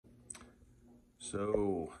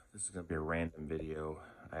So this is going to be a random video.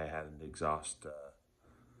 I had an exhaust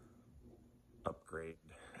upgrade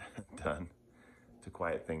done to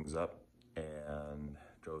quiet things up and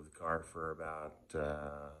drove the car for about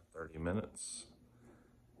 30 minutes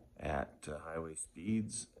at highway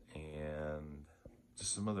speeds and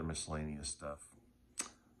just some other miscellaneous stuff.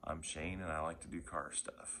 I'm Shane and I like to do car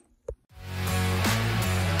stuff.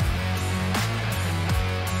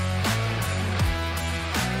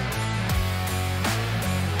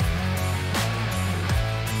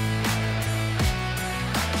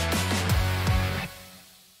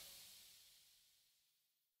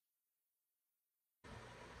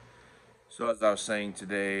 So as I was saying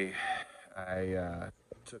today, I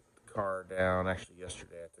took the car down, actually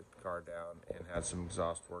yesterday I took the car down and had some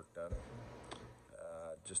exhaust work done.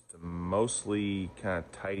 Just to mostly kind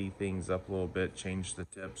of tidy things up a little bit, change the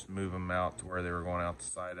tips, move them out to where they were going out the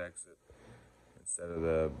side exit instead of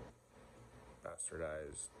the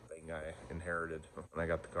bastardized thing I inherited when I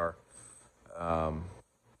got the car.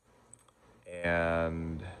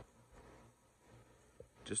 And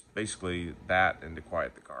just basically that and to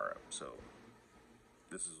quiet the car up. So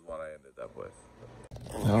this is what I ended up with.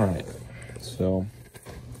 All right, so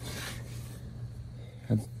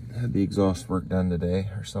had the exhaust work done today,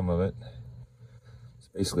 or some of it. So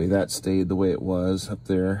basically that stayed the way it was up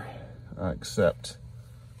there, except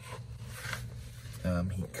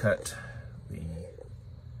he cut the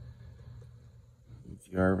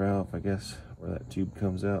EGR valve, I guess, where that tube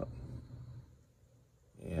comes out,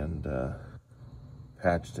 and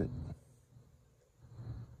patched it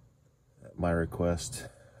at my request,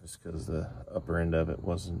 just because the upper end of it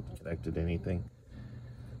wasn't connected to anything.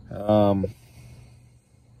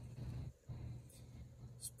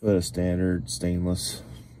 Put a standard stainless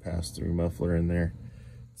pass-through muffler in there.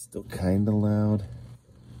 It's still kind of loud.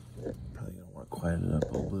 Probably gonna want to quiet it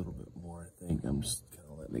up a little bit more. I think I'm just kind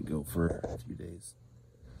of letting it go for a few days.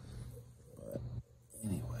 But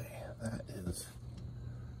anyway, that is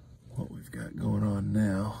what we've got going on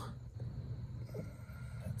now.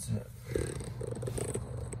 That's it.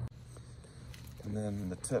 And then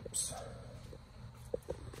the tips.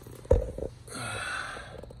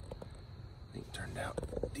 I think turned out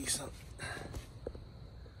decent.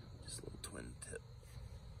 Just a little twin tip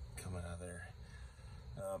coming out of there.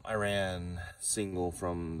 I ran single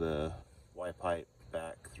from the Y pipe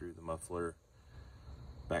back through the muffler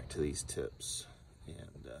back to these tips,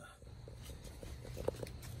 and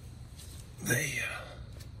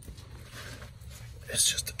it's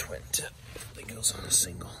just a twin tip that goes on a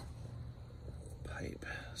single pipe.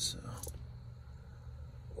 So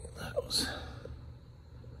that was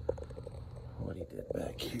what he did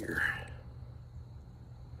back here.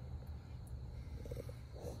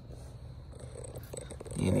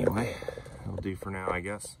 Anyway, that'll do for now, I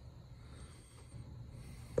guess.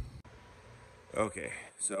 Okay,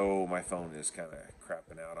 so my phone is kind of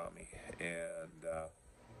crapping out on me, and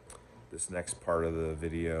this next part of the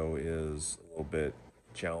video is a little bit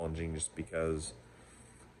challenging just because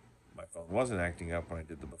my phone wasn't acting up when I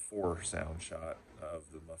did the before sound shot of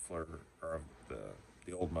the muffler, or of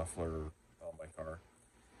the old muffler on my car.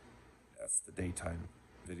 That's the daytime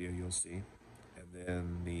video you'll see. And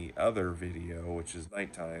then the other video, which is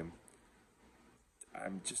nighttime,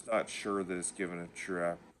 I'm just not sure that it's given a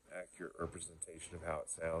true accurate representation of how it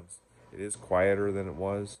sounds. It is quieter than it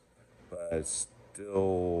was, but it's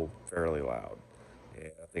still fairly loud.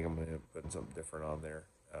 And I think I'm going to put something different on there.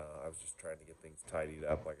 I was just trying to get things tidied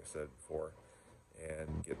up, like I said before,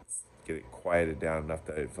 and get it quieted down enough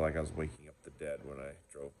that I didn't feel like I was waking up the dead when I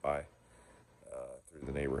drove by through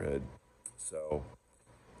the neighborhood. So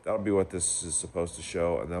that'll be what this is supposed to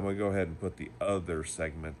show, and then I'm going to go ahead and put the other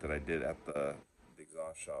segment that I did at the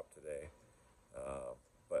exhaust shop today.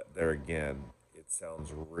 But there again, it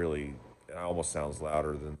almost sounds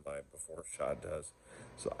louder than my before shot does.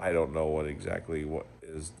 So I don't know what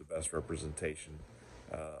is the best representation.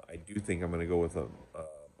 I do think I'm going to go with a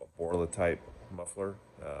Borla type muffler,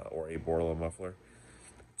 or a Borla muffler,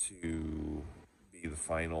 to be the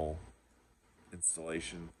final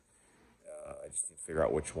installation. I just need to figure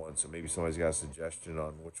out which one. So maybe somebody's got a suggestion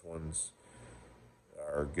on which ones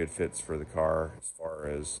are good fits for the car. As far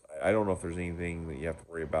as, I don't know if there's anything that you have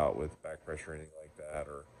to worry about with back pressure or anything like that,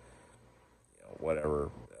 or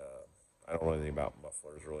whatever. I don't know anything about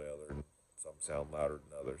mufflers really, other than some sound louder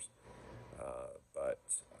than others. But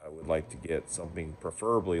I would like to get something,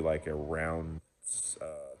 preferably like a round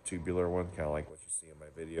tubular one, kind of like what you see in my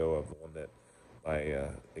video of the one that my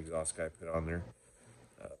exhaust guy put on there,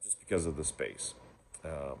 just because of the space.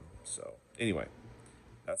 So anyway,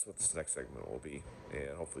 that's what this next segment will be,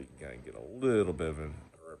 and hopefully you can kind of get a little bit of a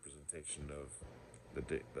representation representation of the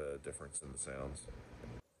difference in the sounds.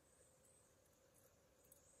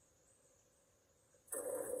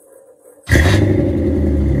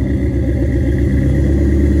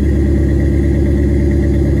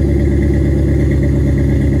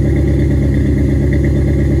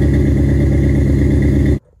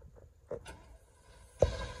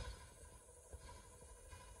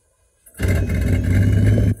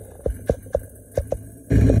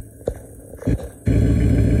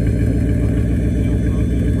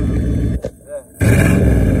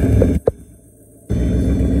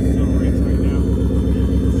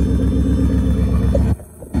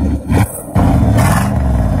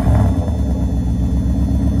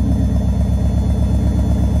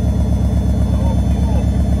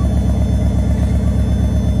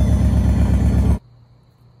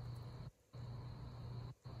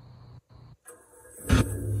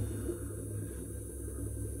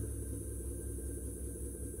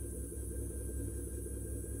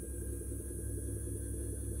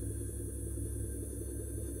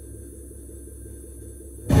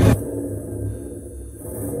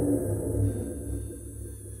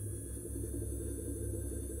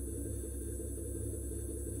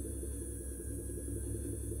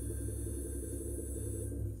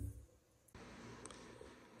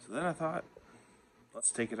 So then I thought,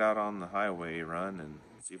 let's take it out on the highway run and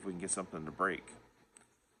see if we can get something to break.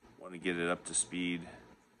 Want to get it up to speed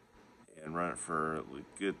and run it for a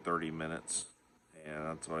good 30 minutes, and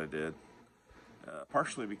that's what I did.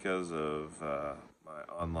 Partially because of my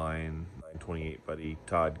online 928 buddy,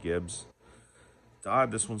 Todd Gibbs.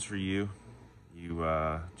 Todd, this one's for you. You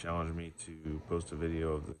challenged me to post a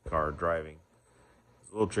video of the car driving. A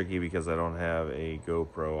little tricky because I don't have a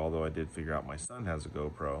GoPro, although I did figure out my son has a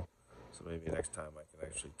GoPro, so maybe next time I can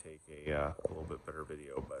actually take a little bit better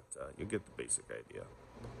video, but you'll get the basic idea.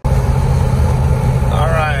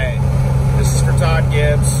 Alright, this is for Todd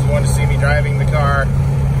Gibbs. You want to see me driving the car.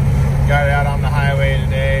 Got it out on the highway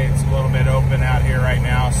today. It's a little bit open out here right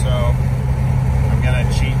now, so I'm going to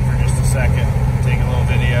cheat for just a second, take a little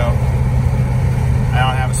video. I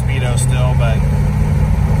don't have a speedo still, but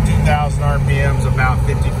 2,000 RPMs, about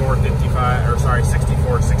 64,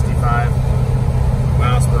 65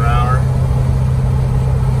 miles per hour.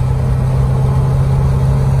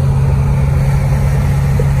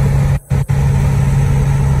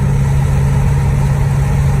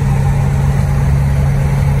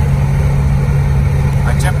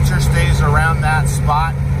 My temperature stays around that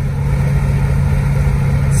spot.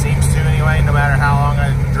 It seems to anyway, no matter how long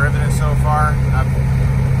I've driven it so far. I've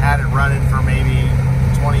had it running for maybe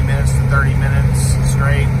 20 minutes to 30 minutes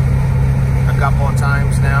straight a couple of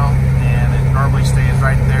times now, and it normally stays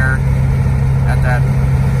right there at that,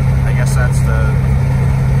 I guess that's the,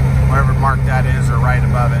 whatever mark that is, or right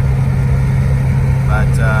above it. But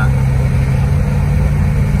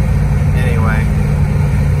anyway,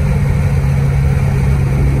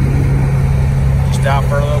 just out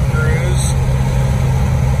for a little cruise.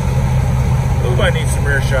 Ooh, I need some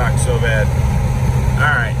rear shock so bad.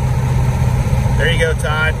 Alright. There you go,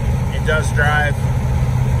 Todd. It does drive.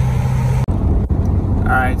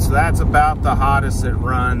 Alright, so that's about the hottest it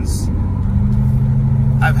runs.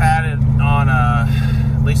 I've had it on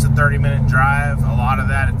at least a 30-minute drive, a lot of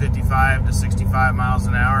that at 55 to 65 miles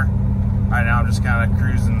an hour. Right now I'm just kind of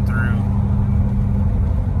cruising through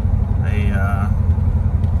a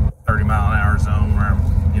 30-mile-an-hour zone where I'm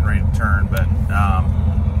getting ready to turn. But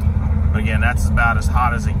again, that's about as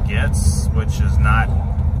hot as it gets, which is not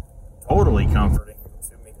totally comforting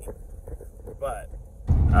to me, but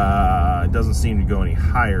it doesn't seem to go any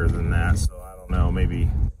higher than that, so I don't know, maybe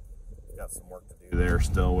got some work to do there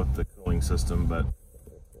still with the cooling system. But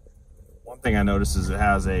one thing I noticed is it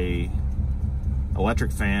has a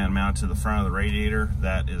electric fan mounted to the front of the radiator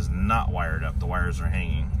that is not wired up. The wires are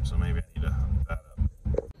hanging, so maybe I need to hook that up.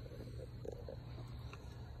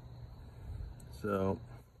 So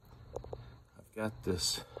I've got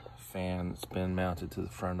this fan that's been mounted to the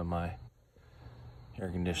front of my air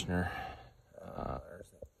conditioner.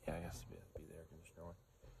 Yeah, I guess it'd be the air conditioner one.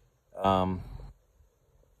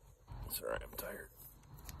 Sorry, I'm tired.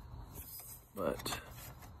 But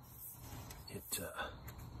it's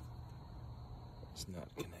not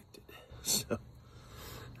connected, so I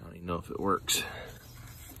don't even know if it works.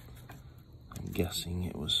 I'm guessing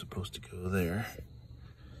it was supposed to go there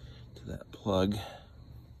to that plug.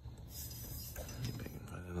 Maybe I can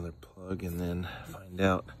find another plug and then find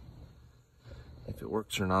out if it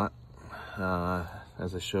works or not.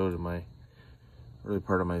 As I showed in my early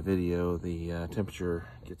part of my video, the temperature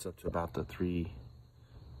gets up to about the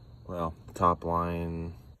top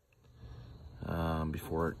line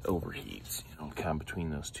before it overheats. You know. kind of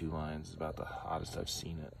between those two lines is about the hottest I've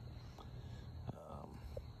seen it.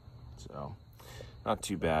 So not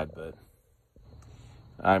too bad, but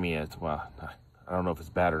I mean, well, I don't know if it's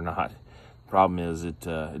bad or not. Problem is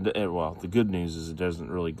well, the good news is it doesn't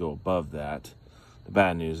really go above that. The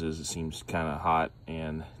bad news is it seems kind of hot,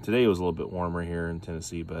 and today was a little bit warmer here in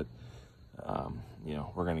Tennessee, but you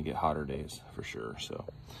know, we're gonna get hotter days for sure. So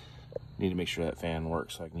need to make sure that fan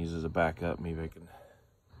works so I can use it as a backup. Maybe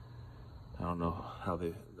I don't know how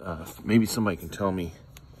they, maybe somebody can tell me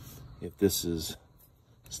if this is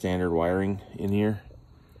standard wiring in here,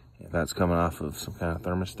 if that's coming off of some kind of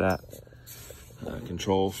thermostat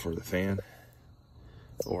control for the fan,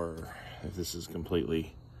 or if this is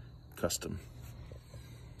completely custom.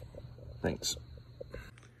 Thanks.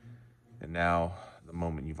 And now, the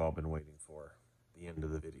moment you've all been waiting for, the end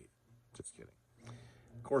of the video. Just kidding.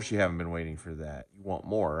 Of course you haven't been waiting for that. You want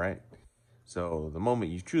more, right? So the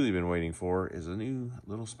moment you've truly been waiting for is a new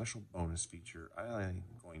little special bonus feature I'm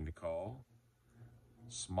going to call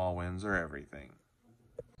Small Wins Are Everything.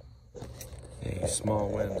 Hey, small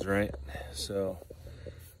wins, right? So I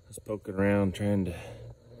was poking around trying to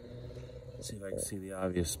see if I can see the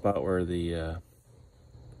obvious spot where the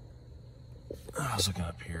I was looking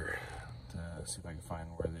up here to see if I can find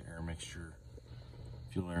where the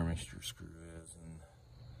fuel air mixture screw is, and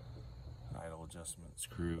idle adjustment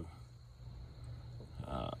screw.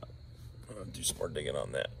 I'll do some more digging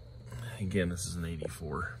on that. Again, this is an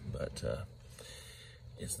 84, but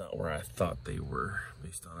it's not where I thought they were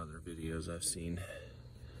based on other videos I've seen.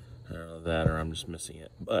 I don't know that, or I'm just missing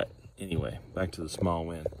it. But anyway, back to the small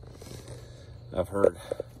win. I've heard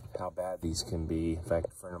how bad these can be. In fact,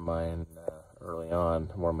 a friend of mine early on,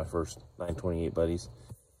 one of my first 928 buddies,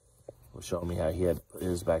 was showing me how he had to put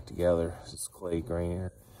his back together. This is clay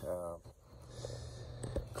grainer,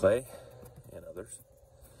 clay and others.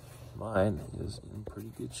 Mine is in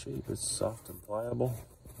pretty good shape. It's soft and pliable,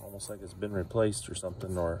 almost like it's been replaced or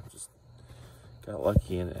something, or just got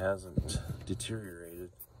lucky and it hasn't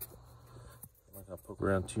deteriorated. I'm not gonna poke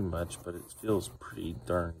around too much, but it feels pretty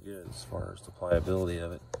darn good as far as the pliability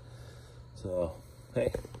of it. So,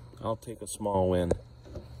 hey, I'll take a small win.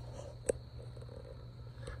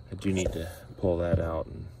 I do need to pull that out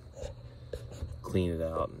and clean it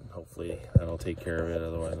out, and hopefully that'll take care of it.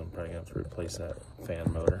 Otherwise, I'm probably gonna have to replace that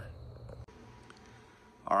fan motor.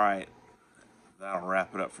 All right, that'll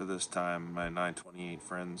wrap it up for this time, my 928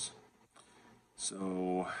 friends.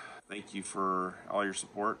 So thank you for all your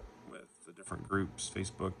support with the different groups,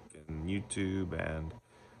 Facebook and YouTube and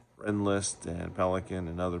Friend List and Pelican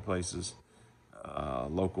and other places,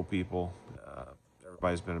 local people.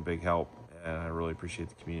 Everybody's been a big help, and I really appreciate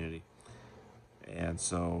the community. And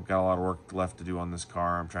so got a lot of work left to do on this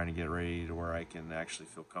car. I'm trying to get ready to where I can actually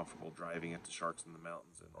feel comfortable driving it to Sharks in the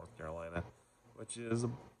Mountains in North Carolina, which is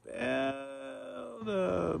about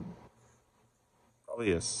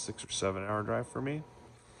probably a 6 or 7 hour drive for me,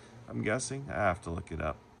 I'm guessing. I have to look it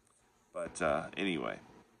up. But anyway,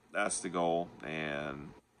 that's the goal. And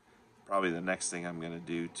probably the next thing I'm going to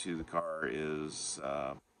do to the car is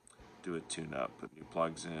do a tune-up, put new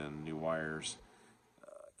plugs in, new wires,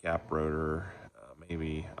 cap rotor,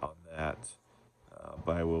 maybe on that.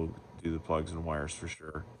 But I will do the plugs and wires for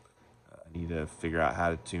sure. I need to figure out how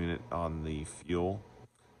to tune it on the fuel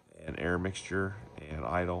and air mixture and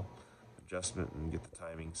idle adjustment and get the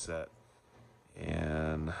timing set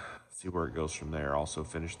and see where it goes from there. Also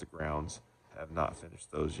finish the grounds. Have not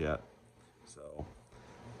finished those yet. So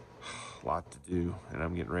a lot to do, and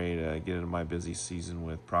I'm getting ready to get into my busy season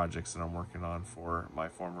with projects that I'm working on for my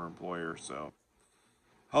former employer. So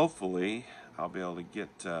hopefully I'll be able to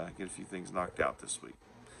get a few things knocked out this week.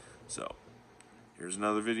 So here's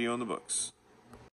another video in the books.